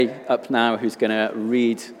Up now, who's going to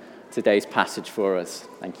read today's passage for us.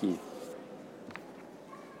 Thank you.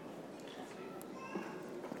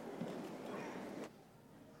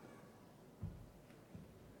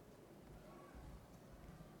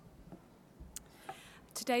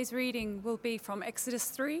 Today's reading will be from Exodus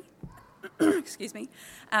 3. Excuse me.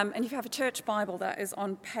 And if you have a church Bible, that is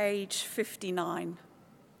on page 59.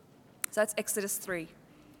 So that's Exodus 3,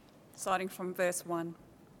 starting from verse 1.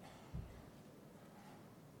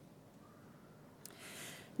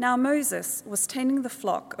 Now Moses was tending the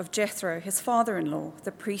flock of Jethro, his father-in-law,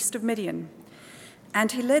 the priest of Midian.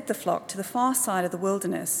 And he led the flock to the far side of the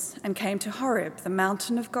wilderness and came to Horeb, the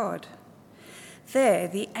mountain of God. There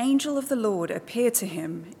the angel of the Lord appeared to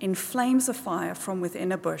him in flames of fire from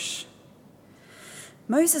within a bush.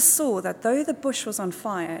 Moses saw that though the bush was on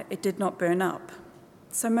fire, it did not burn up.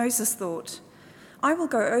 So Moses thought, I will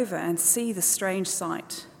go over and see the strange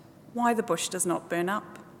sight, why the bush does not burn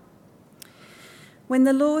up. When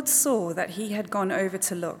the Lord saw that he had gone over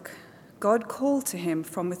to look, God called to him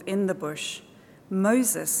from within the bush,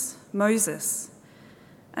 Moses, Moses.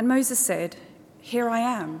 And Moses said, Here I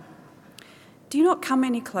am. Do not come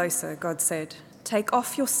any closer, God said. Take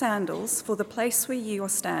off your sandals, for the place where you are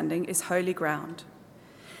standing is holy ground.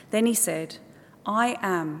 Then he said, I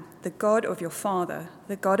am the God of your father,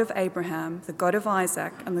 the God of Abraham, the God of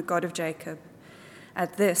Isaac, and the God of Jacob.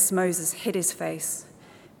 At this, Moses hid his face,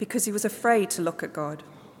 because he was afraid to look at God.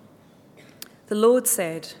 The Lord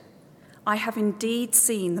said, I have indeed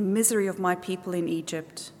seen the misery of my people in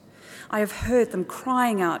Egypt. I have heard them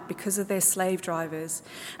crying out because of their slave drivers,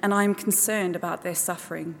 and I am concerned about their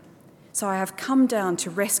suffering. So I have come down to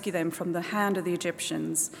rescue them from the hand of the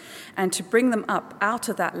Egyptians and to bring them up out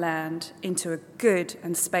of that land into a good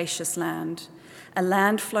and spacious land, a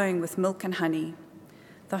land flowing with milk and honey,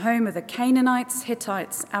 the home of the Canaanites,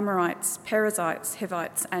 Hittites, Amorites, Perizzites,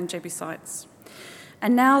 Hivites, and Jebusites.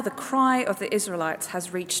 And now the cry of the Israelites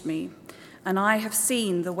has reached me, and I have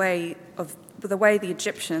seen the way the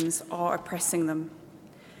Egyptians are oppressing them.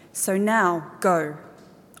 So now go.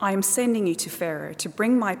 I am sending you to Pharaoh to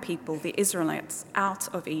bring my people, the Israelites,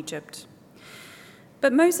 out of Egypt.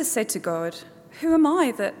 But Moses said to God, Who am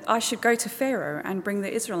I that I should go to Pharaoh and bring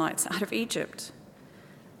the Israelites out of Egypt?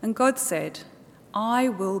 And God said, I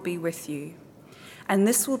will be with you, and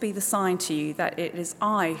this will be the sign to you that it is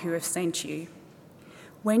I who have sent you.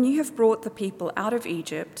 When you have brought the people out of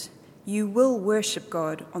Egypt, you will worship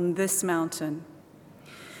God on this mountain.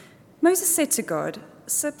 Moses said to God,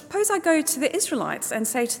 Suppose I go to the Israelites and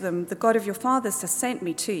say to them, The God of your fathers has sent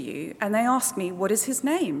me to you, and they ask me, What is his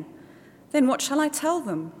name? Then what shall I tell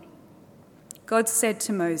them? God said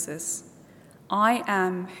to Moses, I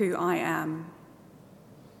am who I am.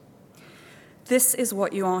 This is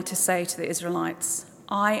what you are to say to the Israelites,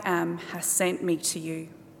 I am has sent me to you.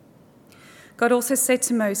 God also said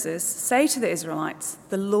to Moses, Say to the Israelites,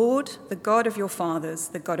 The Lord, the God of your fathers,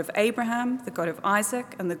 the God of Abraham, the God of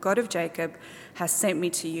Isaac, and the God of Jacob, has sent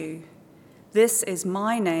me to you. This is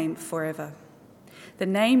my name forever, the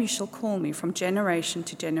name you shall call me from generation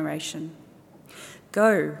to generation.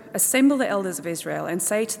 Go, assemble the elders of Israel, and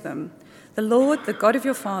say to them, The Lord, the God of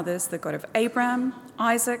your fathers, the God of Abraham,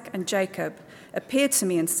 Isaac, and Jacob, appeared to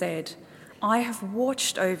me and said, I have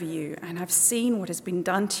watched over you and have seen what has been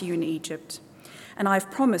done to you in Egypt. And I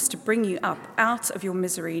have promised to bring you up out of your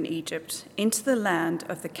misery in Egypt into the land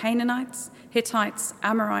of the Canaanites, Hittites,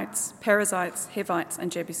 Amorites, Perizzites, Hivites,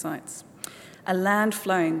 and Jebusites, a land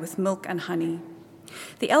flowing with milk and honey.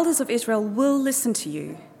 The elders of Israel will listen to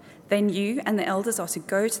you. Then you and the elders are to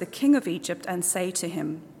go to the king of Egypt and say to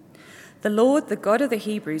him, The Lord, the God of the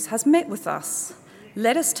Hebrews, has met with us.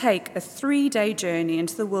 Let us take a 3-day journey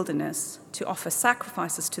into the wilderness to offer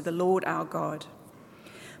sacrifices to the Lord our God.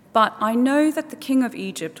 But I know that the king of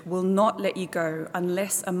Egypt will not let you go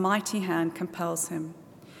unless a mighty hand compels him.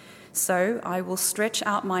 So I will stretch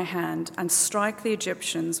out my hand and strike the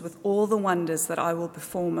Egyptians with all the wonders that I will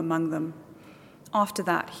perform among them. After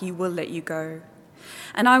that, he will let you go.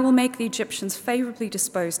 And I will make the Egyptians favorably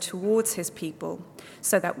disposed towards his people,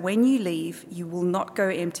 so that when you leave, you will not go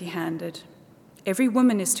empty-handed. Every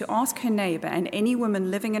woman is to ask her neighbor and any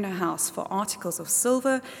woman living in her house for articles of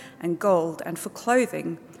silver and gold and for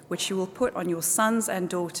clothing, which you will put on your sons and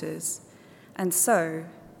daughters, and so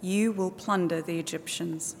you will plunder the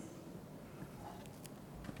Egyptians.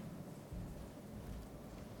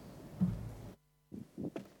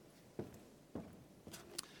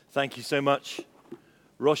 Thank you so much,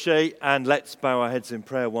 Roche, and let's bow our heads in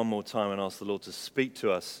prayer one more time and ask the Lord to speak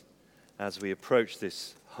to us as we approach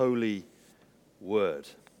this holy word.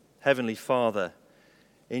 Heavenly Father,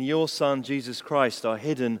 in your Son, Jesus Christ, are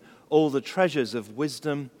hidden all the treasures of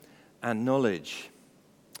wisdom and knowledge.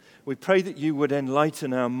 We pray that you would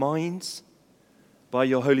enlighten our minds by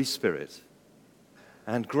your Holy Spirit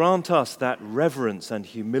and grant us that reverence and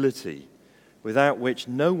humility without which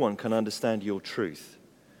no one can understand your truth,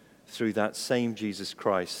 through that same Jesus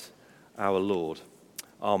Christ, our Lord.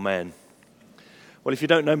 Amen. Well, if you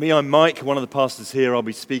don't know me, I'm Mike, one of the pastors here. I'll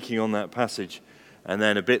be speaking on that passage. And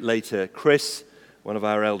then a bit later, Chris, one of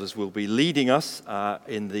our elders, will be leading us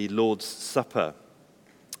in the Lord's Supper,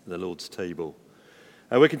 the Lord's table.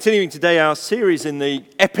 We're continuing today our series in the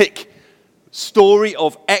epic story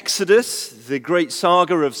of Exodus, the great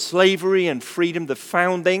saga of slavery and freedom, the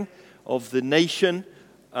founding of the nation,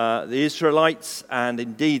 the Israelites, and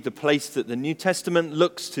indeed the place that the New Testament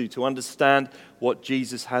looks to understand what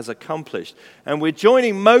Jesus has accomplished. And we're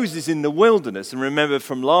joining Moses in the wilderness. And remember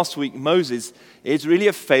from last week, Moses is really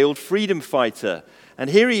a failed freedom fighter. And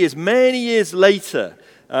here he is many years later.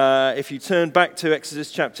 If you turn back to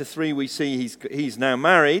Exodus chapter 3, we see he's now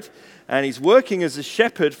married. And he's working as a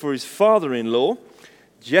shepherd for his father-in-law,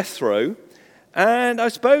 Jethro. And I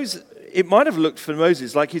suppose it might have looked for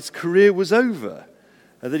Moses like his career was over,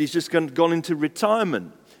 that he's just gone into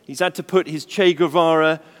retirement. He's had to put his Che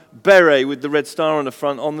Guevara beret with the red star on the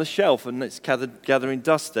front on the shelf, and it's gathering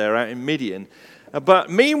dust there out in Midian. But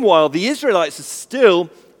meanwhile, the Israelites are still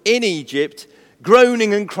in Egypt,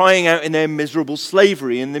 groaning and crying out in their miserable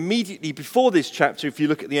slavery. And immediately before this chapter, if you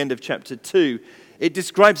look at the end of chapter 2, it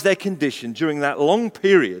describes their condition during that long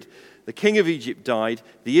period. The king of Egypt died,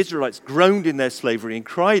 the Israelites groaned in their slavery and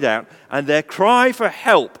cried out, and their cry for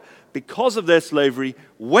help because of their slavery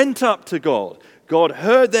went up to God. God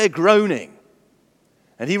heard their groaning,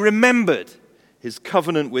 and he remembered his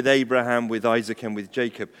covenant with Abraham, with Isaac, and with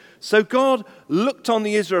Jacob. So God looked on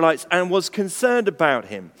the Israelites and was concerned about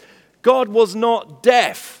him. God was not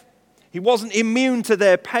deaf. He wasn't immune to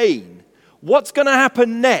their pain. What's going to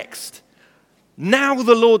happen next? Now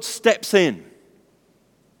the Lord steps in.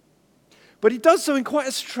 But he does so in quite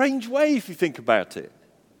a strange way if you think about it.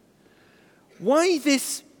 Why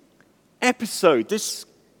this episode, this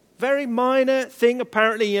very minor thing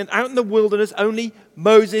apparently out in the wilderness, only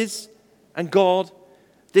Moses and God,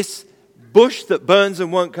 this bush that burns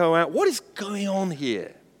and won't go out? What is going on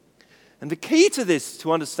here? And the key to this,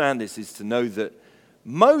 to understand this, is to know that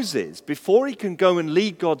Moses, before he can go and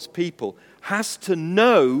lead God's people, has to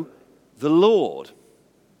know the Lord.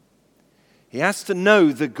 He has to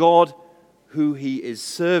know the God who he is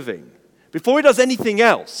serving. Before he does anything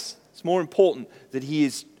else, it's more important that he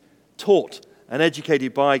is taught and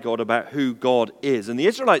educated by God about who God is. And the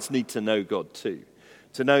Israelites need to know God too,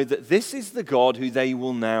 to know that this is the God who they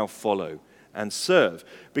will now follow and serve.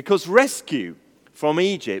 Because rescue from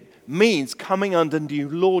Egypt means coming under new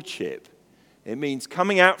lordship. It means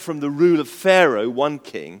coming out from the rule of Pharaoh, one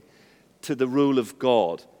king, to the rule of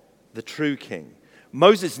God, the true king.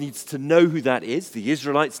 Moses needs to know who that is. The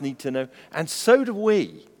Israelites need to know. And so do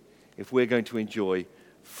we, if we're going to enjoy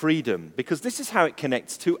freedom. Because this is how it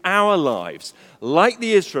connects to our lives. Like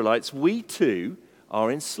the Israelites, we too are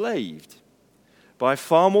enslaved by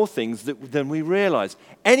far more things than we realize.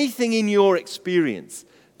 Anything in your experience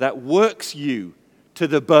that works you to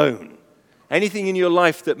the bone, anything in your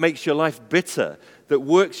life that makes your life bitter, that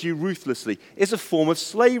works you ruthlessly, is a form of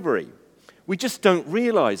slavery. We just don't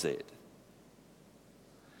realize it.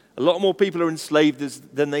 A lot more people are enslaved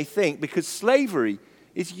than they think, because slavery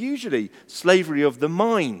is usually slavery of the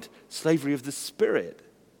mind, slavery of the spirit.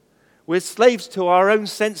 We're slaves to our own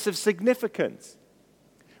sense of significance.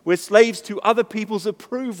 We're slaves to other people's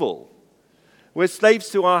approval. We're slaves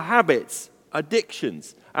to our habits,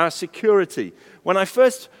 addictions, our security. When I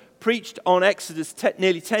first preached on Exodus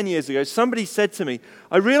nearly 10 years ago, somebody said to me,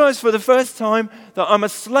 I realized for the first time that I'm a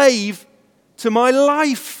slave to my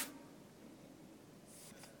life.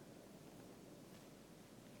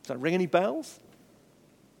 Does that ring any bells?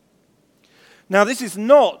 Now, this is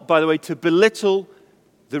not, by the way, to belittle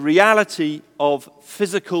the reality of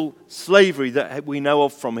physical slavery that we know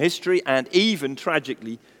of from history, and even,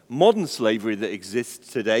 tragically, modern slavery that exists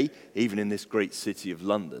today, even in this great city of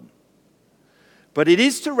London. But it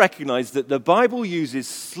is to recognize that the Bible uses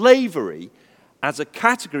slavery as a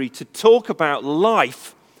category to talk about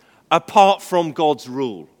life apart from God's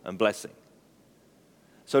rule and blessing.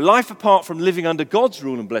 So life apart from living under God's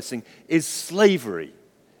rule and blessing is slavery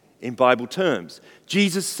in Bible terms.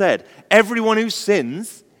 Jesus said, everyone who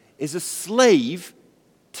sins is a slave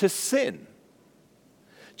to sin.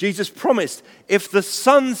 Jesus promised, if the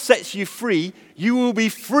Son sets you free, you will be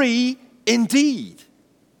free indeed.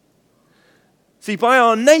 See, by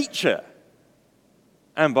our nature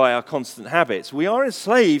and by our constant habits, we are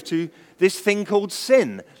enslaved to this thing called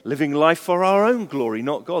sin, living life for our own glory,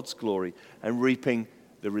 not God's glory, and reaping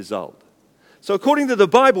the result. So according to the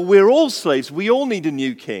Bible, we're all slaves. We all need a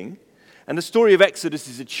new king. And the story of Exodus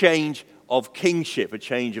is a change of kingship, a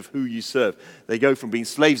change of who you serve. They go from being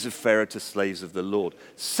slaves of Pharaoh to slaves of the Lord.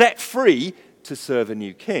 Set free to serve a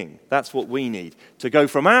new king. That's what we need. To go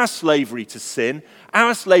from our slavery to sin,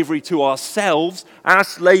 our slavery to ourselves, our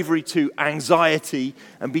slavery to anxiety,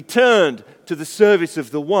 and be turned to the service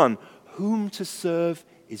of the one whom to serve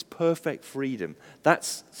is perfect freedom.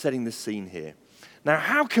 That's setting the scene here. Now,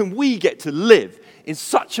 how can we get to live in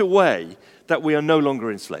such a way that we are no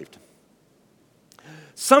longer enslaved?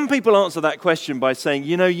 Some people answer that question by saying,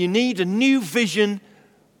 you need a new vision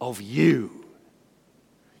of you.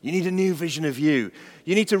 You need a new vision of you.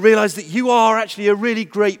 You need to realize that you are actually a really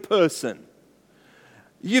great person.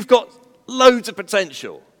 You've got loads of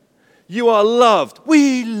potential. You are loved.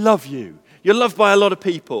 We love you. You're loved by a lot of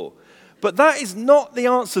people. But that is not the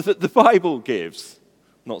answer that the Bible gives.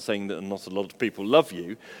 I'm not saying that not a lot of people love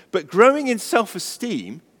you, but growing in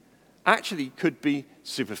self-esteem actually could be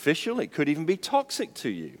superficial. It could even be toxic to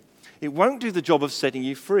you. It won't do the job of setting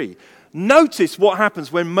you free. Notice what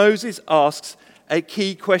happens when Moses asks a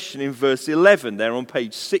key question in verse 11, there on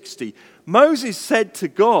page 60. Moses said to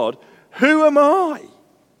God, "Who am I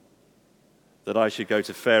that I should go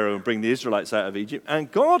to Pharaoh and bring the Israelites out of Egypt?"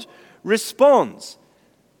 And God responds,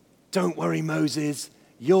 "Don't worry, Moses,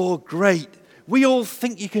 you're great. We all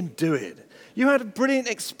think you can do it. You had a brilliant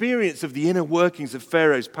experience of the inner workings of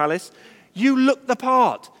Pharaoh's palace. You look the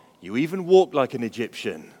part. You even walk like an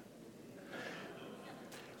Egyptian.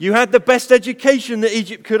 You had the best education that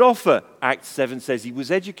Egypt could offer." Acts 7 says he was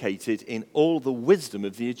educated in all the wisdom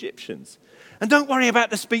of the Egyptians. "And don't worry about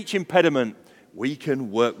the speech impediment. We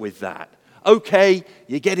can work with that. Okay,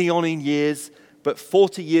 you're getting on in years, but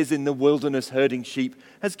 40 years in the wilderness herding sheep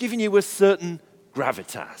has given you a certain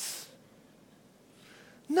gravitas."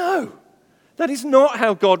 No, that is not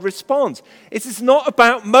how God responds. It is not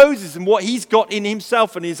about Moses and what he's got in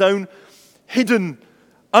himself and his own hidden,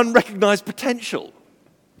 unrecognized potential.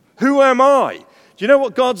 Who am I? Do you know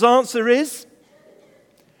what God's answer is?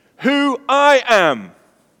 Who I am.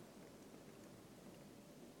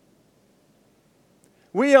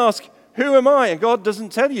 We ask, who am I? And God doesn't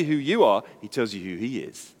tell you who you are. He tells you who he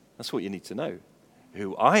is. That's what you need to know.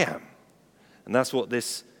 Who I am. And that's what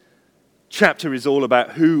this chapter is all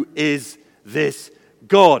about. Who is this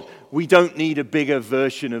God? We don't need a bigger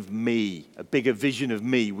version of me, a bigger vision of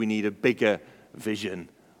me. We need a bigger vision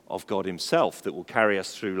of God himself that will carry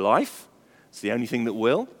us through life. It's the only thing that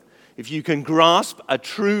will. If you can grasp a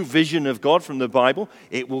true vision of God from the Bible,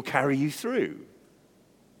 it will carry you through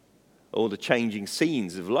all the changing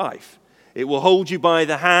scenes of life. It will hold you by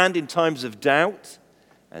the hand in times of doubt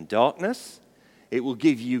and darkness. It will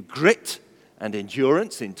give you grit and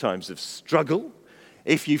endurance in times of struggle.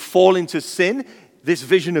 If you fall into sin, this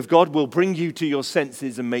vision of God will bring you to your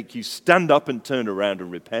senses and make you stand up and turn around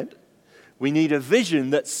and repent. We need a vision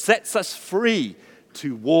that sets us free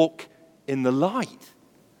to walk in the light.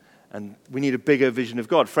 And we need a bigger vision of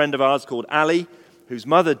God. A friend of ours called Ali, whose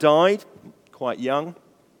mother died quite young,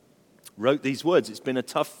 wrote these words. "It's been a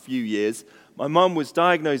tough few years. My mum was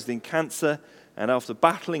diagnosed in cancer, and after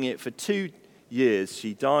battling it for 2 years,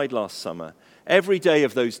 she died last summer. Every day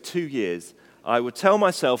of those 2 years, I would tell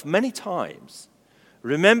myself many times,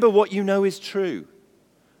 remember what you know is true.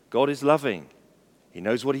 God is loving. He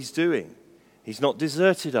knows what he's doing. He's not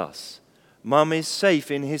deserted us. Mum is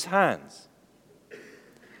safe in his hands."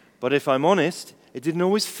 But if I'm honest, it didn't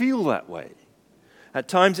always feel that way. At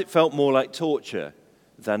times it felt more like torture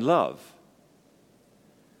than love.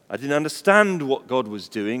 I didn't understand what God was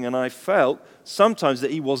doing, and I felt sometimes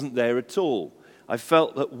that he wasn't there at all. I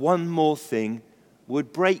felt that one more thing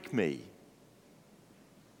would break me.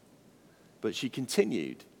 But she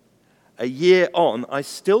continued, "A year on, I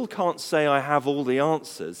still can't say I have all the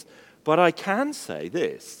answers, but I can say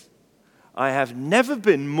this. I have never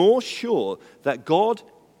been more sure that God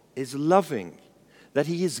is loving, that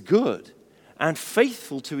he is good and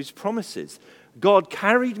faithful to his promises. God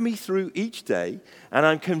carried me through each day, and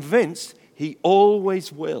I'm convinced he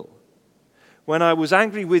always will. When I was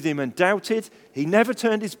angry with him and doubted, he never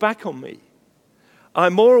turned his back on me.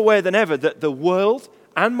 I'm more aware than ever that the world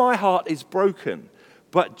and my heart is broken,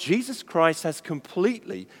 but Jesus Christ has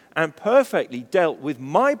completely and perfectly dealt with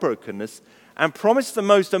my brokenness and promised the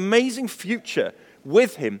most amazing future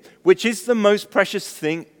with him, which is the most precious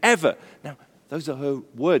thing ever." Now, those are her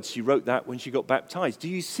words. She wrote that when she got baptized. Do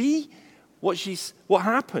you see what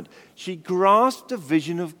happened? She grasped a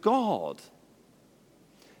vision of God.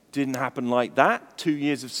 Didn't happen like that. 2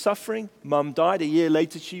 years of suffering. Mum died. A year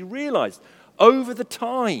later, she realized over the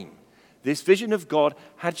time, this vision of God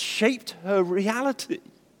had shaped her reality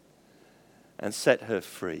and set her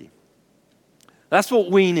free. That's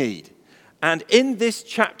what we need. And in this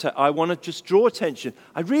chapter, I want to just draw attention.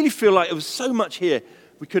 I really feel like there was so much here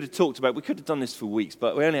we could have talked about. We could have done this for weeks,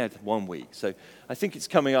 but we only had 1 week. So I think it's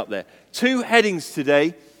coming up there. 2 headings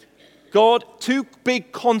today. God, 2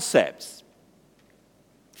 big concepts.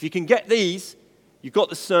 If you can get these, you've got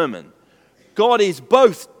the sermon. God is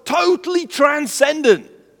both totally transcendent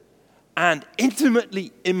and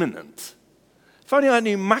intimately immanent. If only I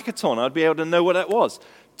knew Makaton, I'd be able to know what that was.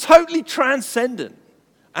 Totally transcendent.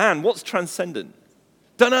 And what's transcendent?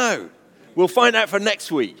 Don't know. We'll find out for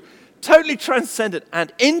next week. Totally transcendent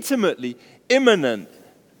and intimately immanent.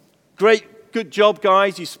 Great, good job,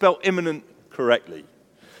 guys. You spelled immanent correctly.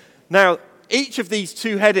 Now, each of these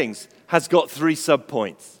 2 headings has got 3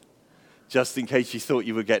 subpoints, just in case you thought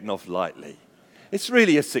you were getting off lightly. It's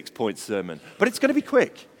really a 6-point sermon, but it's going to be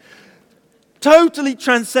quick. Totally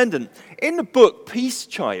transcendent. In the book Peace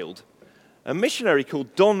Child, a missionary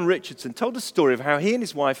called Don Richardson told a story of how he and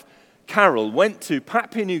his wife Carol went to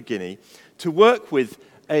Papua New Guinea to work with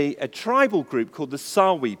a tribal group called the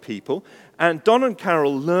Sawi people. And Don and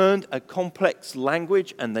Carol learned a complex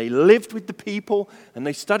language, and they lived with the people, and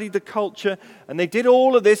they studied the culture, and they did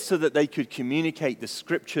all of this so that they could communicate the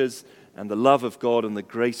scriptures and the love of God and the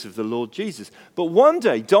grace of the Lord Jesus. But one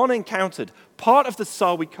day, Don encountered part of the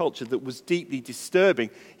Sawi culture that was deeply disturbing.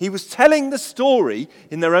 He was telling the story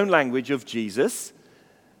in their own language of Jesus,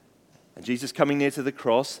 and Jesus coming near to the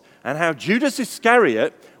cross, and how Judas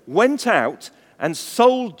Iscariot went out and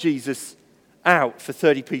sold Jesus out for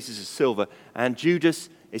 30 pieces of silver, and Judas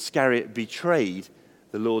Iscariot betrayed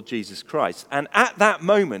the Lord Jesus Christ. And at that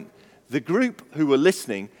moment, the group who were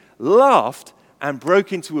listening laughed and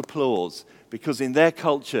broke into applause, because in their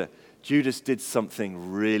culture, Judas did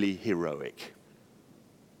something really heroic.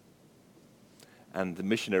 And the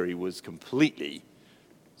missionary was completely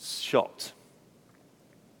shocked.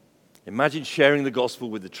 Imagine sharing the gospel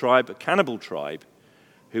with the tribe, a cannibal tribe,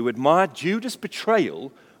 who admired Judas'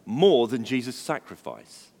 betrayal more than Jesus'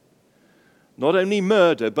 sacrifice. Not only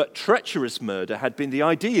murder, but treacherous murder had been the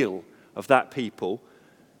ideal of that people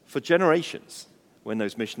for generations when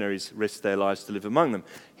those missionaries risked their lives to live among them.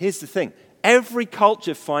 Here's the thing. Every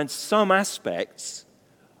culture finds some aspects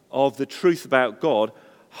of the truth about God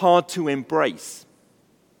hard to embrace.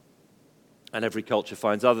 And every culture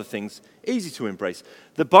finds other things easy to embrace.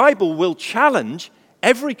 The Bible will challenge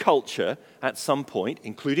every culture at some point,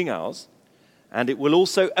 including ours, and it will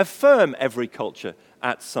also affirm every culture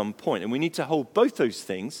at some point. And we need to hold both those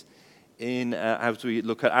things in as we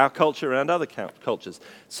look at our culture and other cultures.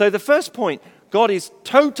 So the first point, God is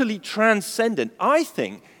totally transcendent, I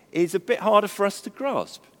think is a bit harder for us to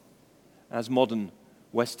grasp as modern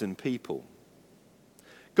Western people.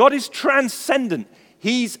 God is transcendent.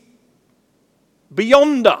 He's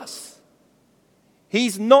beyond us.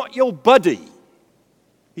 He's not your buddy.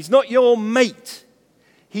 He's not your mate.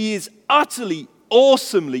 He is utterly,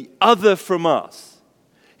 awesomely other from us.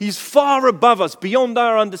 He's far above us, beyond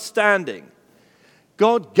our understanding.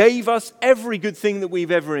 God gave us every good thing that we've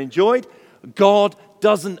ever enjoyed. God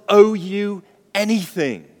doesn't owe you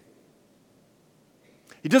anything.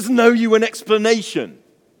 He doesn't owe you an explanation.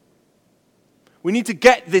 We need to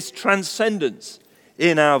get this transcendence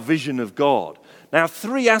in our vision of God. Now,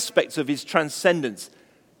 3 aspects of his transcendence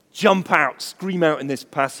jump out, scream out in this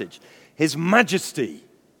passage. His majesty,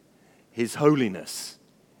 his holiness,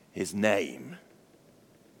 his name.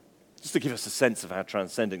 Just to give us a sense of how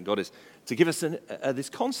transcendent God is, to give us this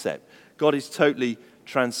concept. God is totally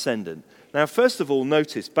transcendent. Now, first of all,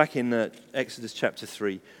 notice back in Exodus chapter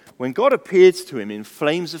 3, when God appears to him in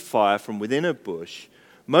flames of fire from within a bush,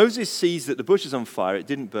 Moses sees that the bush is on fire, it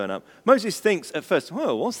didn't burn up. Moses thinks at first,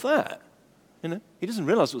 whoa, what's that? He doesn't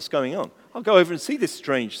realize what's going on. I'll go over and see this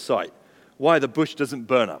strange sight, why the bush doesn't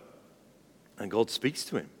burn up. And God speaks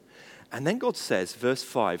to him. And then God says, verse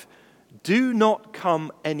 5, do not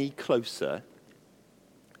come any closer.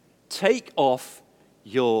 Take off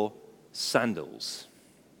your sandals.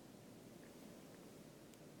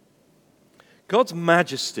 God's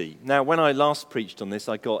majesty. Now, when I last preached on this,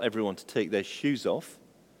 I got everyone to take their shoes off.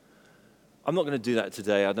 I'm not going to do that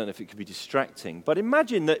today. I don't know if it could be distracting. But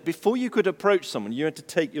imagine that before you could approach someone, you had to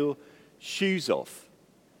take your shoes off.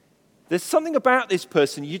 There's something about this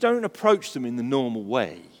person, you don't approach them in the normal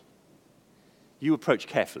way. You approach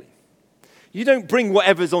carefully. You don't bring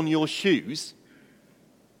whatever's on your shoes,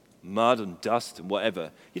 mud and dust and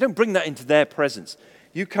whatever. You don't bring that into their presence.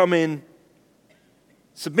 You come in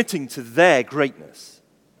submitting to their greatness.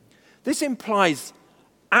 This implies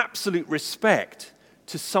absolute respect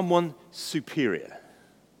to someone superior.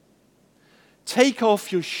 Take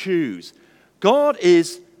off your shoes. God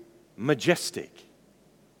is majestic.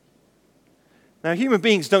 Now, human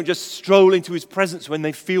beings don't just stroll into his presence when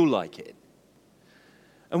they feel like it.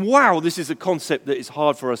 And wow, this is a concept that is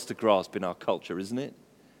hard for us to grasp in our culture, isn't it?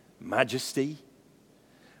 Majesty.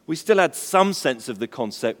 We still had some sense of the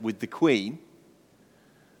concept with the Queen.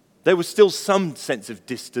 There was still some sense of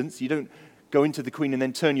distance. You don't go into the Queen and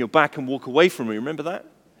then turn your back and walk away from her. Remember that?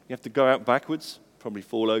 You have to go out backwards, probably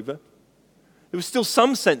fall over. There was still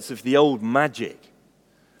some sense of the old magic,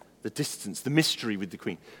 the distance, the mystery with the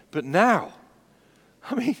Queen. But now,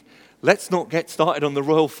 let's not get started on the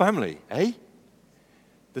royal family, eh?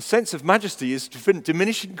 The sense of majesty is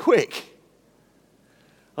diminishing quick.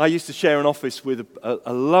 I used to share an office with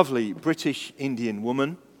a lovely British Indian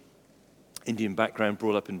woman, Indian background,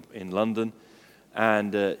 brought up in London,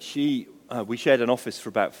 and we shared an office for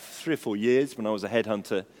about 3 or 4 years when I was a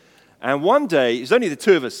headhunter. And one day, it was only the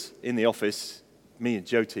two of us in the office, me and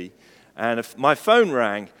Jyoti, and my phone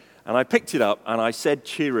rang, and I picked it up, and I said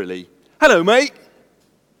cheerily, "Hello, mate,"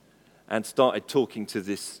 and started talking to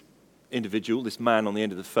this individual, this man on the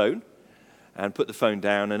end of the phone, and put the phone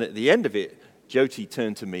down. And at the end of it, Jyoti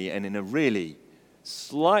turned to me, and in a really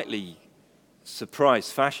slightly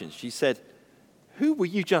surprised fashion, she said, "Who were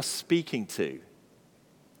you just speaking to?"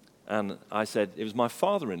 And I said, "It was my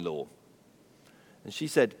father-in-law." And she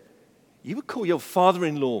said, "You would call your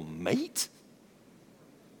father-in-law mate?"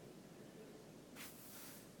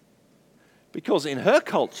 Because in her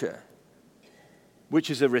culture, which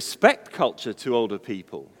is a respect culture to older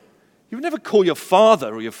people, you would never call your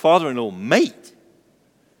father or your father-in-law mate.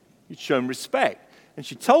 You'd show him respect. And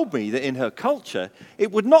she told me that in her culture,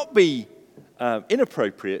 it would not be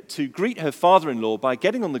inappropriate to greet her father-in-law by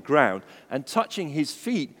getting on the ground and touching his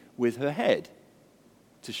feet with her head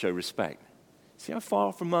to show respect. See how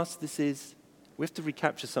far from us this is? We have to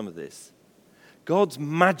recapture some of this. God's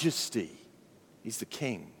majesty is the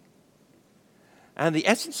king. And the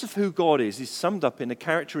essence of who God is summed up in a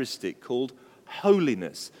characteristic called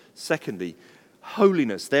holiness. Secondly,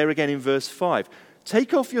 holiness. There again in verse 5.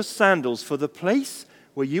 Take off your sandals, for the place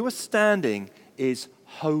where you are standing is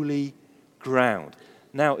holy ground.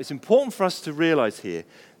 Now, it's important for us to realize here,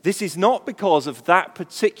 this is not because of that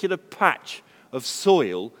particular patch of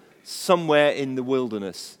soil somewhere in the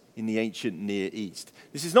wilderness in the ancient Near East.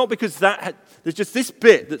 This is not because there's just this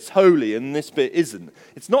bit that's holy and this bit isn't.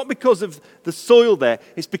 It's not because of the soil there.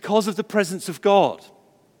 It's because of the presence of God.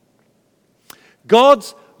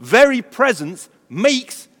 God's very presence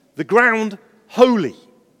makes the ground holy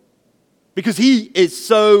because he is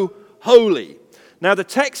so holy. Now, the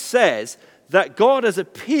text says that God has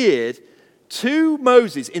appeared to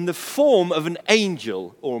Moses in the form of an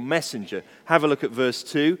angel or messenger. Have a look at verse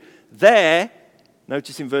 2. There,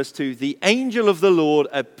 notice in verse 2, the angel of the Lord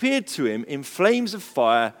appeared to him in flames of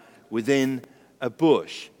fire within a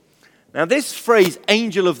bush. Now, this phrase,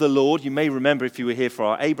 angel of the Lord, you may remember if you were here for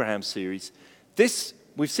our Abraham series,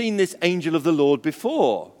 we've seen this angel of the Lord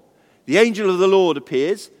before. The angel of the Lord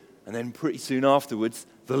appears, and then pretty soon afterwards,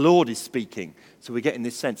 the Lord is speaking. So we're getting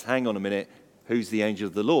this sense, hang on a minute, who's the angel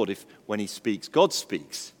of the Lord? If when he speaks, God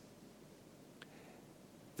speaks.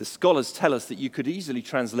 The scholars tell us that you could easily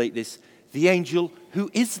translate this, the angel who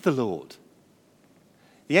is the Lord.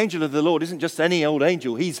 The angel of the Lord isn't just any old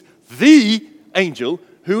angel. He's the angel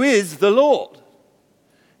who is the Lord.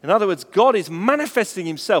 In other words, God is manifesting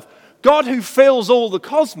himself. God who fills all the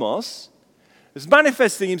cosmos is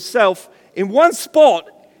manifesting himself in one spot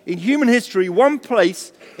in human history, one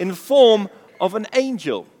place, in the form of an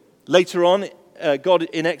angel. Later on, God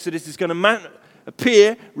in Exodus is going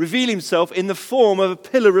to reveal himself in the form of a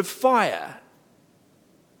pillar of fire.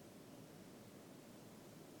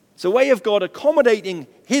 It's a way of God accommodating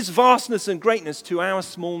his vastness and greatness to our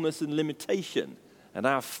smallness and limitation and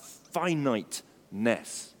our finiteness.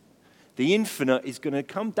 The infinite is going to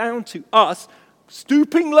come down to us,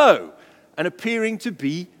 stooping low and appearing to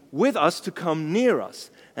be with us, to come near us.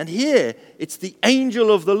 And here, it's the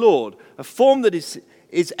angel of the Lord, a form that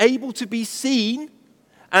is able to be seen,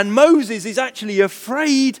 and Moses is actually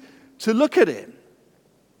afraid to look at him.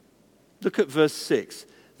 Look at verse 6.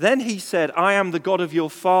 Then he said, I am the God of your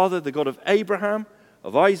father, the God of Abraham,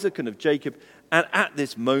 of Isaac, and of Jacob. And at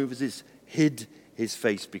this, Moses hid his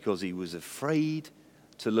face because he was afraid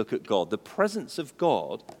to look at God. The presence of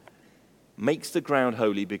God makes the ground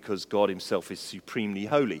holy because God himself is supremely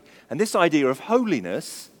holy. And this idea of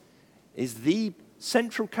holiness is the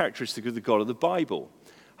central characteristic of the God of the Bible.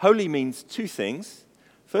 Holy means two things.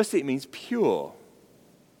 Firstly, it means pure.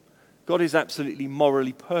 God is absolutely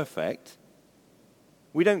morally perfect.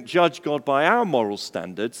 We don't judge God by our moral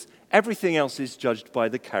standards. Everything else is judged by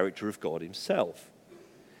the character of God himself.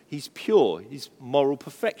 He's pure. He's moral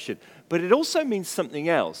perfection. But it also means something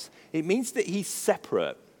else. It means that he's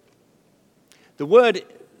separate. The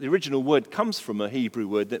original word comes from a Hebrew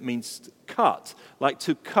word that means cut, like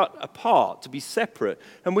to cut apart, to be separate.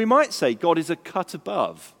 And we might say God is a cut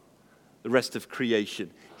above the rest of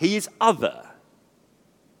creation. He is other.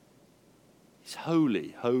 He's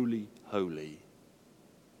holy, holy, holy.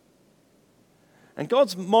 And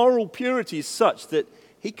God's moral purity is such that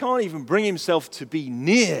he can't even bring himself to be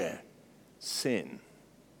near sin.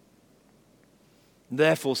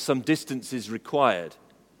 Therefore, some distance is required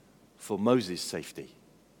for Moses' safety,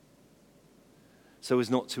 so as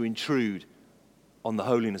not to intrude on the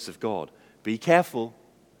holiness of God. Be careful.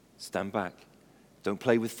 Stand back. Don't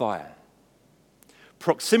play with fire.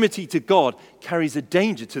 Proximity to God carries a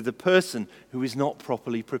danger to the person who is not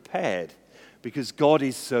properly prepared, because God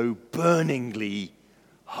is so burningly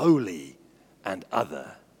holy and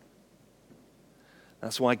other.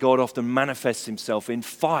 That's why God often manifests himself in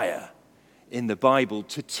fire in the Bible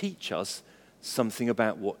to teach us something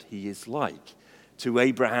about what he is like. To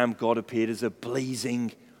Abraham, God appeared as a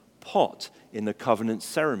blazing pot in the covenant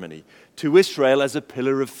ceremony. To Israel, as a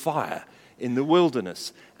pillar of fire in the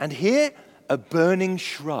wilderness. And here, a burning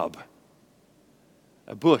shrub,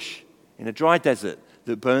 a bush in a dry desert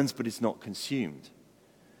that burns but is not consumed.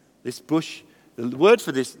 This bush, the word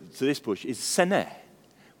for this bush is seneh,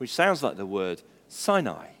 which sounds like the word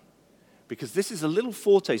Sinai, because this is a little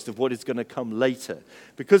foretaste of what is going to come later.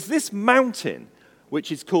 Because this mountain,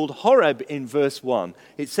 which is called Horeb in verse 1,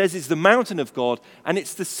 it says is the mountain of God, and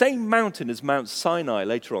it's the same mountain as Mount Sinai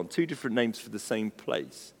later on, two different names for the same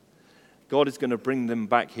place. God is going to bring them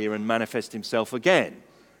back here and manifest himself again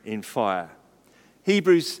in fire.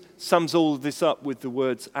 Hebrews sums all of this up with the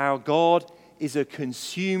words, our God is a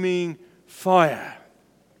consuming fire.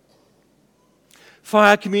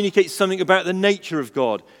 Fire communicates something about the nature of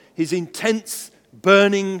God, his intense,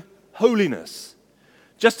 burning holiness.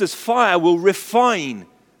 Just as fire will refine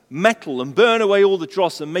metal and burn away all the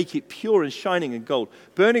dross and make it pure and shining and gold,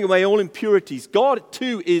 burning away all impurities, God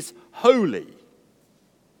too is holy.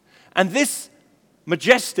 And this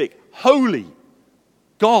majestic, holy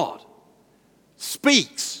God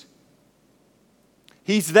speaks.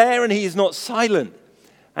 He's there and he is not silent.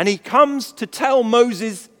 And he comes to tell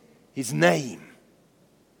Moses his name.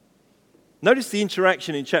 Notice the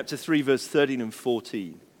interaction in chapter 3, verse 13 and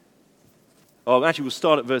 14. Oh, actually, we'll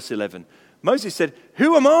start at verse 11. Moses said,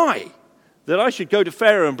 who am I that I should go to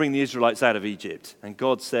Pharaoh and bring the Israelites out of Egypt? And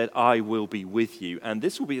God said, I will be with you, and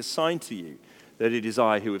this will be a sign to you that it is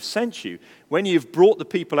I who have sent you. When you've brought the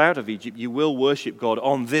people out of Egypt, you will worship God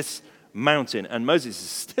on this mountain. And Moses is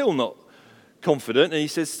still not confident, and he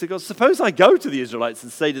says to God, suppose I go to the Israelites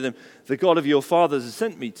and say to them, the God of your fathers has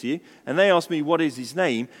sent me to you, and they ask me what is his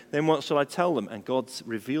name, then what shall I tell them? And God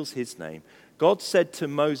reveals his name. God said to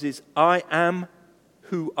Moses, I am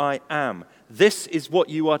who I am. This is what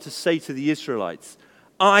you are to say to the Israelites.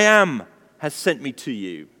 I am has sent me to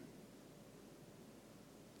you.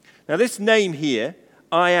 Now this name here,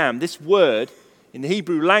 I am, this word in the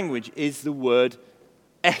Hebrew language is the word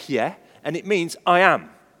ehyeh, and it means I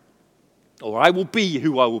am. Or I will be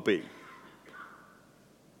who I will be.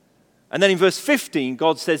 And then in verse 15,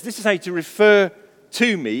 God says, this is how to refer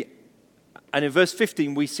to me. And in verse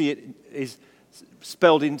 15, we see it is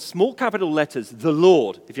spelled in small capital letters, the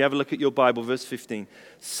Lord. If you have a look at your Bible, verse 15.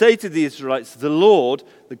 Say to the Israelites, the Lord,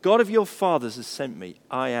 the God of your fathers has sent me.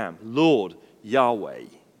 I am, Lord, Yahweh.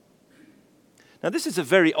 Now this is a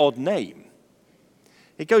very odd name.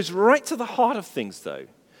 It goes right to the heart of things, though.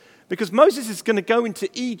 Because Moses is going to go into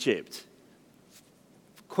Egypt,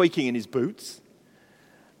 quaking in his boots.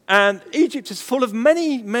 And Egypt is full of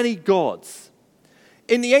many, many gods.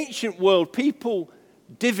 In the ancient world, people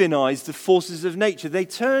divinized the forces of nature. They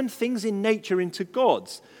turned things in nature into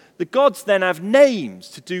gods. The gods then have names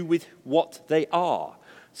to do with what they are.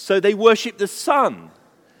 So they worship the sun.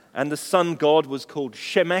 And the sun god was called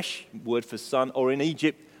Shemesh, word for sun, or in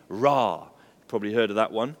Egypt, Ra. Probably heard of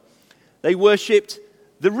that one. They worshipped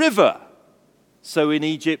the river. So in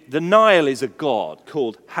Egypt, the Nile is a god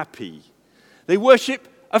called Hapi. They worship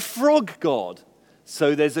a frog god.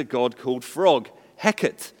 So there's a god called Frog,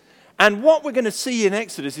 Heket. And what we're going to see in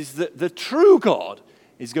Exodus is that the true God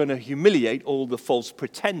is going to humiliate all the false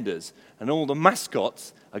pretenders, and all the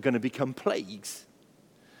mascots are going to become plagues.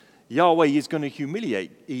 Yahweh is going to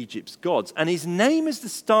humiliate Egypt's gods. And his name is the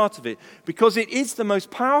start of it, because it is the most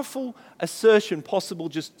powerful assertion possible.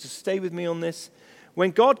 Just to stay with me on this.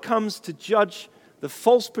 When God comes to judge the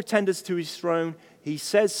false pretenders to his throne, he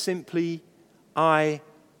says simply, I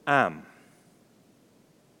am.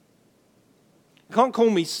 You can't call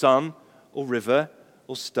me sun or river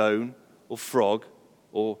or stone or frog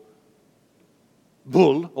or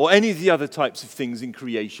bull or any of the other types of things in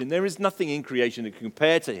creation. There is nothing in creation that can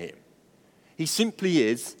compare to him. He simply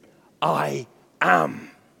is, I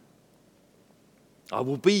am. I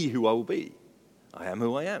will be who I will be. I am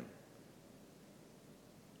who I am.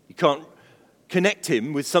 You can't connect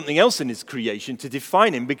him with something else in his creation to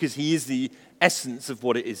define him because he is the essence of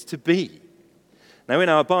what it is to be. Now, in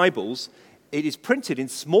our Bibles, it is printed in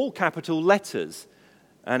small capital letters,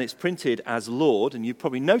 and it's printed as Lord, and you've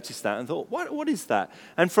probably noticed that and thought, what is that?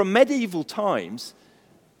 And from medieval times,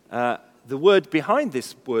 the word behind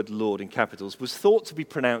this word Lord in capitals was thought to be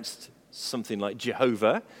pronounced something like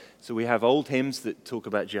Jehovah. So we have old hymns that talk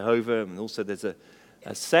about Jehovah, and also there's a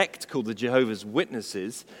sect called the Jehovah's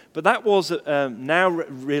Witnesses. But that was now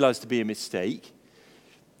realized to be a mistake.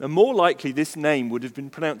 And more likely, this name would have been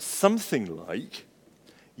pronounced something like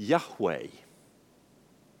Yahweh.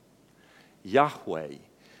 Yahweh.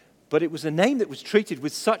 But it was a name that was treated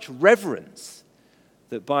with such reverence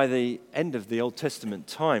that by the end of the Old Testament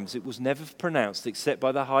times, it was never pronounced except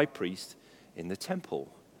by the high priest in the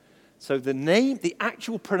temple. So the name, the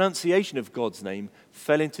actual pronunciation of God's name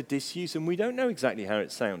fell into disuse, and we don't know exactly how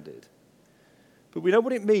it sounded. But we know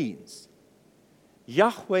what it means.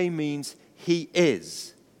 Yahweh means he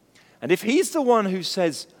is. And if he's the one who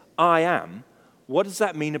says, I am, what does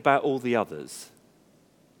that mean about all the others?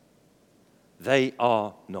 They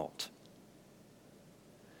are not.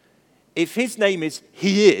 If his name is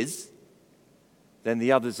he is, then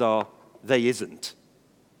the others are they isn't.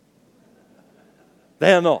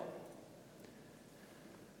 They are not.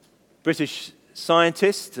 British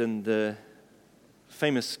scientist and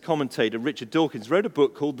famous commentator Richard Dawkins wrote a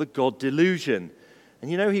book called The God Delusion.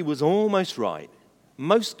 And you know, he was almost right.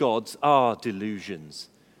 Most gods are delusions,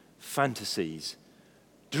 fantasies,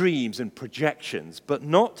 dreams and projections, but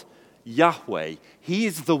not Yahweh. He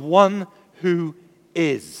is the one who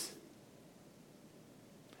is.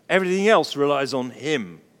 Everything else relies on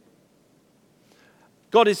him.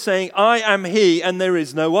 God is saying, I am he and there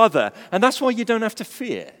is no other. And that's why you don't have to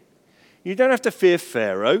fear. You don't have to fear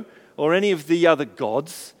Pharaoh or any of the other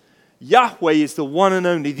gods. Yahweh is the one and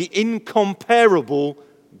only, the incomparable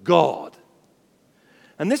God.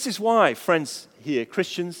 And this is why, friends here,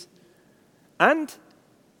 Christians, and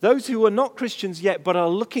those who are not Christians yet but are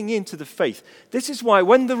looking into the faith, this is why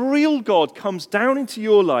when the real God comes down into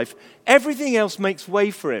your life, everything else makes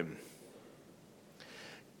way for him.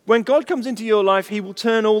 When God comes into your life, he will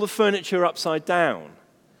turn all the furniture upside down,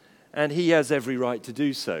 and he has every right to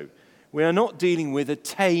do so. We are not dealing with a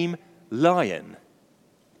tame lion.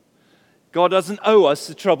 God doesn't owe us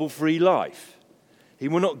a trouble-free life. He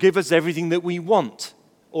will not give us everything that we want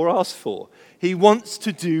or ask for. He wants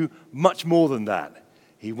to do much more than that.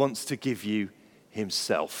 He wants to give you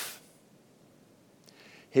himself.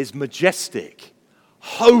 His majestic,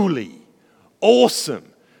 holy,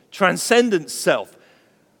 awesome, transcendent self.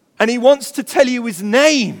 And he wants to tell you his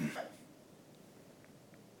name.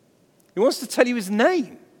 He wants to tell you his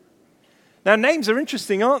name. Now, names are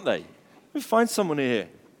interesting, aren't they? Let me find someone here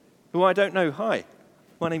who I don't know. Hi,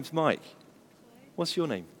 my name's Mike. What's your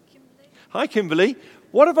name? Kimberly. Hi, Kimberly.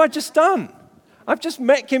 What have I just done? I've just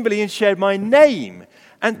met Kimberly and shared my name.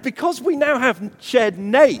 And because we now have shared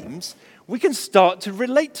names, we can start to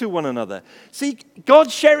relate to one another. See, God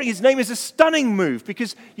sharing his name is a stunning move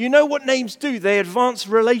because you know what names do. They advance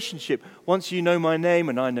relationship. Once you know my name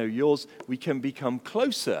and I know yours, we can become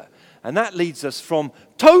closer. And that leads us from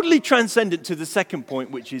totally transcendent to the second point,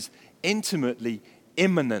 which is intimately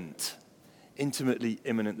immanent. Intimately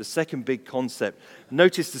immanent, the second big concept.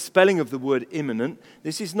 Notice the spelling of the word immanent.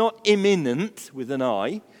 This is not imminent with an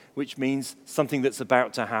I, which means something that's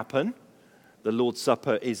about to happen. The Lord's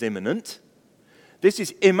Supper is imminent. This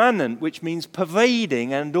is immanent, which means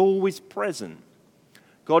pervading and always present.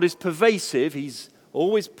 God is pervasive, he's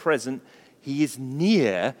always present, he is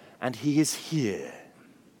near, and he is here.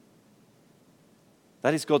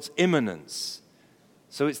 That is God's immanence.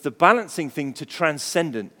 So it's the balancing thing to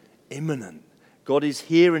transcendent, immanent. God is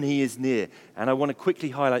here and he is near. And I want to quickly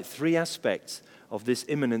highlight three aspects of this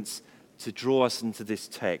immanence to draw us into this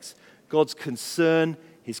text. God's concern,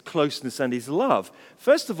 his closeness, and his love.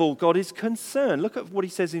 First of all, God is concerned. Look at what he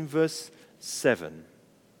says in verse 7.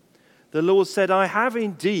 The Lord said, I have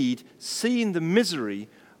indeed seen the misery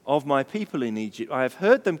of my people in Egypt. I have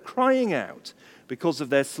heard them crying out because of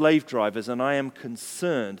their slave drivers, and I am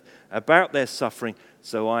concerned about their suffering,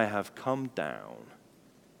 so I have come down.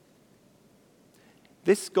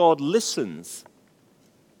 This God listens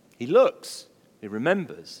He looks, he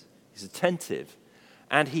remembers, he's attentive,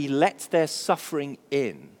 and he lets their suffering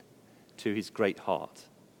in to his great heart.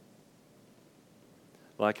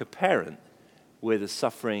 Like a parent with a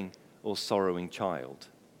suffering or sorrowing child.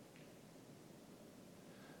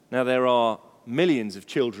 Now, there are millions of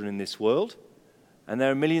children in this world, and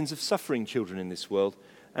there are millions of suffering children in this world.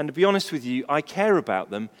 And to be honest with you, I care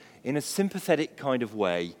about them in a sympathetic kind of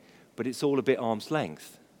way, but it's all a bit arm's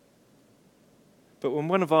length. But when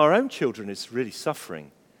one of our own children is really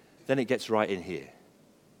suffering, then it gets right in here.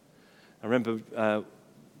 I remember,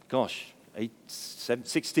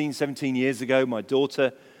 16, 17 years ago, my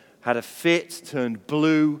daughter had a fit, turned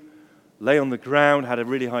blue, lay on the ground, had a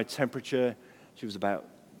really high temperature. She was about,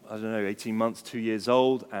 18 months, 2 years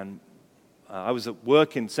old, and I was at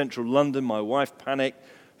work in central London. My wife panicked,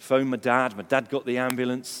 phoned my dad. My dad got the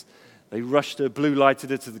ambulance. They rushed her, blue lighted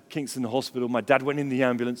her to the Kingston Hospital. My dad went in the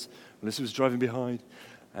ambulance. Melissa was driving behind.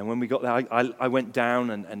 And when we got there, I went down,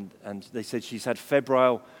 and they said she's had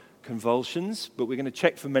febrile convulsions, but we're going to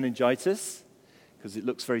check for meningitis because it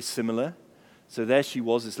looks very similar. So there she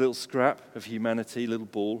was, this little scrap of humanity, little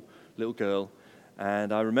ball, little girl.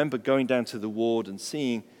 And I remember going down to the ward and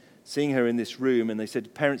seeing her in this room, and they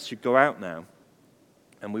said parents should go out now.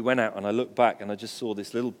 And we went out, and I looked back, and I just saw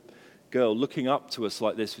this little girl looking up to us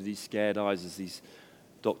like this with these scared eyes as these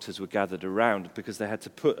doctors were gathered around because they had to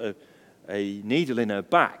put a needle in her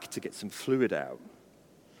back to get some fluid out.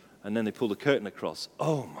 And then they pulled the curtain across.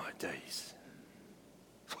 Oh, my days.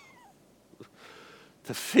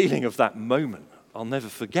 The feeling of that moment, I'll never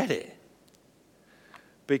forget it.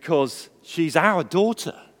 Because she's our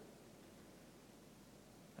daughter.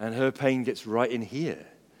 And her pain gets right in here.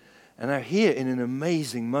 And now here, in an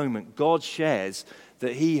amazing moment, God shares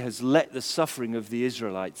that he has let the suffering of the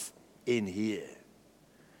Israelites in here.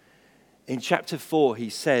 In chapter 4, he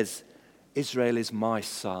says, Israel is my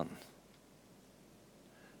son.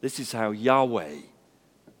 This is how Yahweh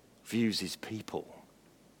views his people.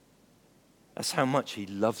 That's how much he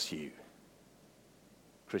loves you,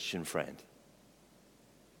 Christian friend.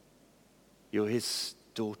 You're his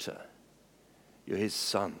daughter. You're his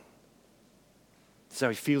son. That's how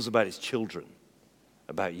he feels about his children,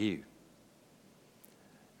 about you.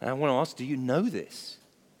 And I want to ask, do you know this?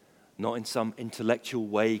 Not in some intellectual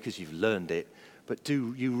way because you've learned it, but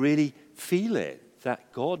do you really feel it,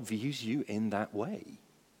 that God views you in that way?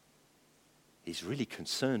 He's really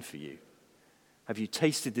concerned for you. Have you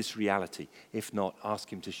tasted this reality? If not,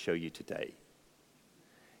 ask him to show you today.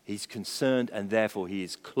 He's concerned and therefore he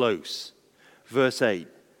is close. Verse 8,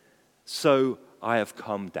 so I have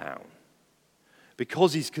come down.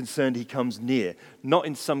 Because he's concerned, he comes near, not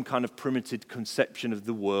in some kind of primitive conception of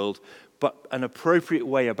the world, but an appropriate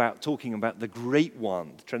way about talking about the great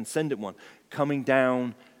one, the transcendent one, coming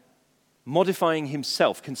down, modifying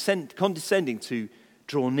himself, condescending to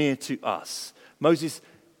draw near to us. Moses,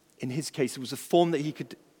 in his case, it was a form that he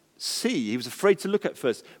could see. He was afraid to look at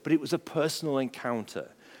first, but it was a personal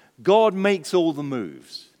encounter. God makes all the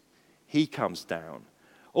moves. He comes down.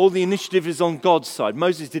 All the initiative is on God's side.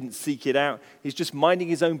 Moses didn't seek it out. He's just minding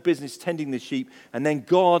his own business, tending the sheep, and then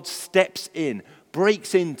God steps in,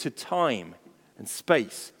 breaks into time and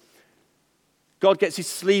space. God gets his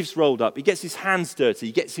sleeves rolled up. He gets his hands dirty.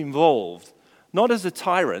 He gets involved. Not as a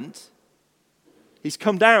tyrant. He's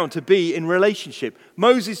come down to be in relationship.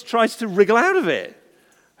 Moses tries to wriggle out of it.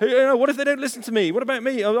 What if they don't listen to me? What about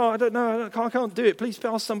me? Oh, I don't know. I can't do it. Please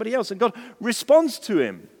ask somebody else. And God responds to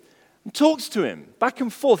him and talks to him back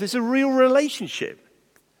and forth. It's a real relationship.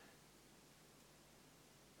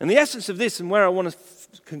 And the essence of this, and where I want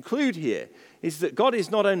to conclude here, is that God is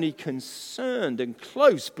not only concerned and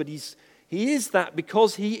close, but he is that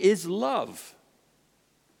because he is love.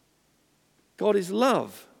 God is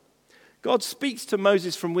love. God speaks to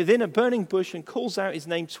Moses from within a burning bush and calls out his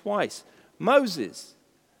name twice. Moses,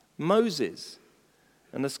 Moses.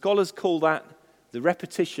 And the scholars call that the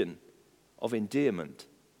repetition of endearment.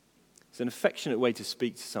 It's an affectionate way to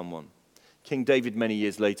speak to someone. King David many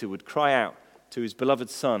years later would cry out to his beloved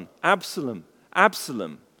son, Absalom,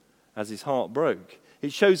 Absalom, as his heart broke.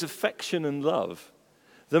 It shows affection and love.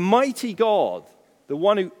 The mighty God, the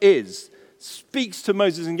one who is, speaks to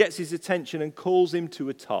Moses and gets his attention and calls him to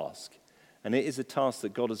a task. And it is a task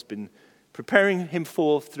that God has been preparing him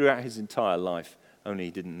for throughout his entire life, only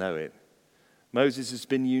he didn't know it. Moses has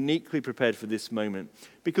been uniquely prepared for this moment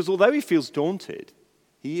because although he feels daunted,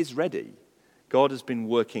 he is ready. God has been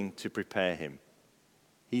working to prepare him.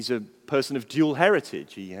 He's a person of dual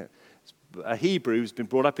heritage. He's a Hebrew who's been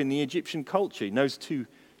brought up in the Egyptian culture. He knows two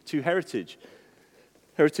heritage.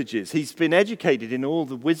 heritages. He's been educated in all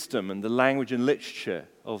the wisdom and the language and literature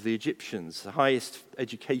of the Egyptians. The highest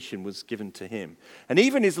education was given to him. And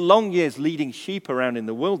even his long years leading sheep around in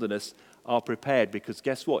the wilderness are prepared, because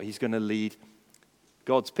guess what? He's going to lead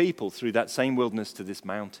God's people through that same wilderness to this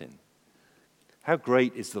mountain. How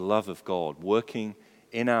great is the love of God working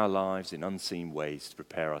in our lives in unseen ways to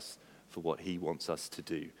prepare us for what he wants us to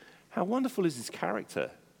do. How wonderful is his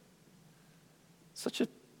character? Such a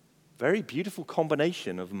very beautiful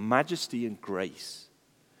combination of majesty and grace.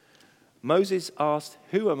 Moses asked,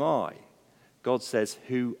 "Who am I?" God says,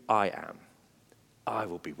 "Who I am. I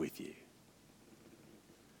will be with you."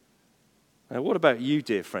 Now, what about you,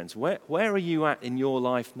 dear friends? Where are you at in your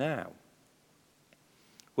life now?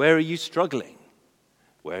 Where are you struggling?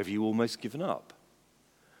 Where have you almost given up?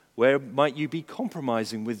 Where might you be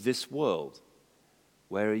compromising with this world?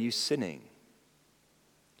 Where are you sinning?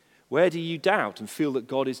 Where do you doubt and feel that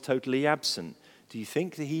God is totally absent? Do you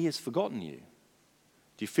think that he has forgotten you?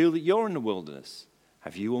 Do you feel that you're in the wilderness?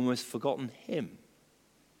 Have you almost forgotten him?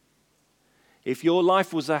 If your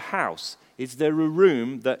life was a house, is there a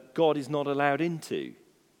room that God is not allowed into?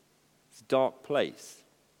 It's a dark place.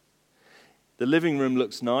 The living room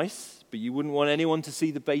looks nice, but you wouldn't want anyone to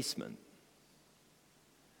see the basement.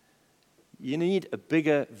 You need a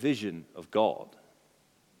bigger vision of God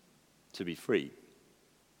to be free.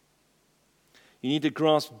 You need to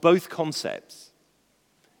grasp both concepts.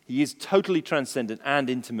 He is totally transcendent and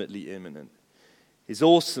intimately immanent. His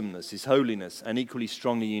awesomeness, his holiness, and equally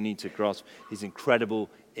strongly you need to grasp his incredible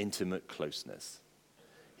intimate closeness.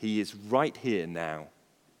 He is right here now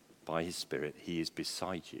by his Spirit. He is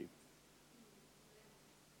beside you.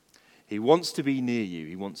 He wants to be near you.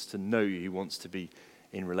 He wants to know you. He wants to be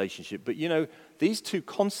in relationship. But you know, these two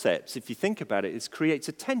concepts, if you think about it, it creates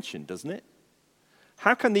a tension, doesn't it?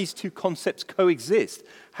 How can these two concepts coexist?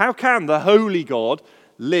 How can the holy God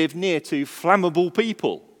live near to flammable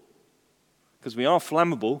people? Because we are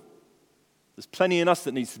flammable. There's plenty in us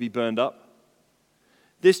that needs to be burned up.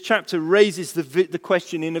 This chapter raises the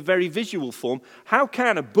question in a very visual form. How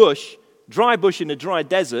can a bush, dry bush in a dry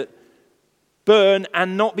desert, burn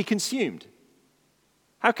and not be consumed?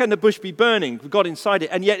 How can the bush be burning with God inside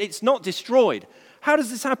it, and yet it's not destroyed? How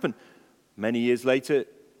does this happen? Many years later,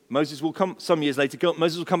 Moses will come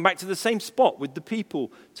back to the same spot with the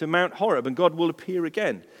people to Mount Horeb, and God will appear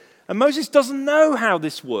again. And Moses doesn't know how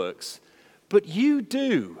this works, but you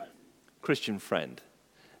do, Christian friend.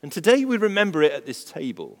 And today we remember it at this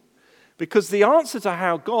table, because the answer to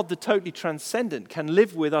how God, the totally transcendent, can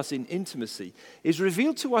live with us in intimacy is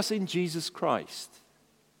revealed to us in Jesus Christ.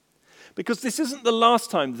 Because this isn't the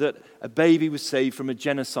last time that a baby was saved from a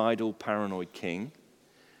genocidal, paranoid king.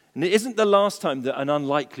 And it isn't the last time that an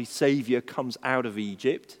unlikely savior comes out of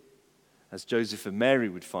Egypt, as Joseph and Mary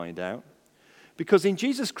would find out. Because in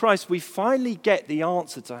Jesus Christ, we finally get the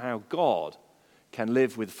answer to how God can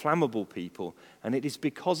live with flammable people, and it is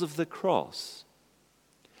because of the cross.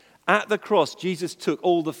 At the cross, Jesus took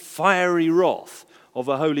all the fiery wrath of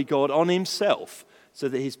a holy God on himself so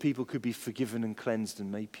that his people could be forgiven and cleansed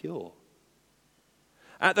and made pure.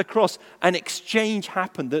 At the cross, an exchange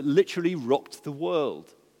happened that literally rocked the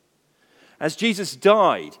world. As Jesus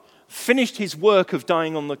died, finished his work of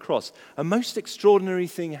dying on the cross, a most extraordinary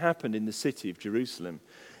thing happened in the city of Jerusalem.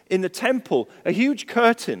 In the temple, a huge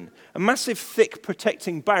curtain, a massive thick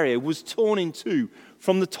protecting barrier was torn in two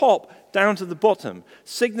from the top down to the bottom,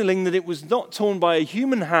 signaling that it was not torn by a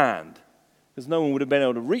human hand, because no one would have been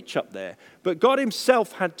able to reach up there, but God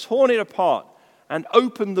himself had torn it apart and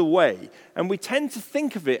opened the way. And we tend to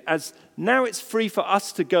think of it as now it's free for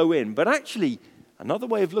us to go in. But actually, another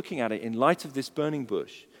way of looking at it in light of this burning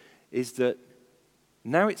bush is that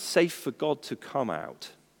now it's safe for God to come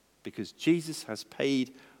out because Jesus has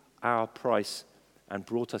paid our price and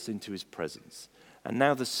brought us into his presence. And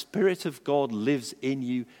now the Spirit of God lives in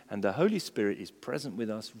you, and the Holy Spirit is present with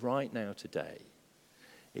us right now today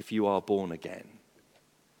if you are born again.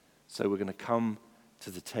 So we're going to come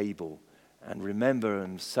to the table and remember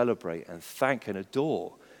and celebrate and thank and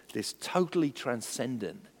adore this totally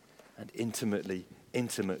transcendent and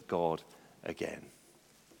intimate God again.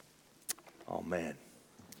 Amen.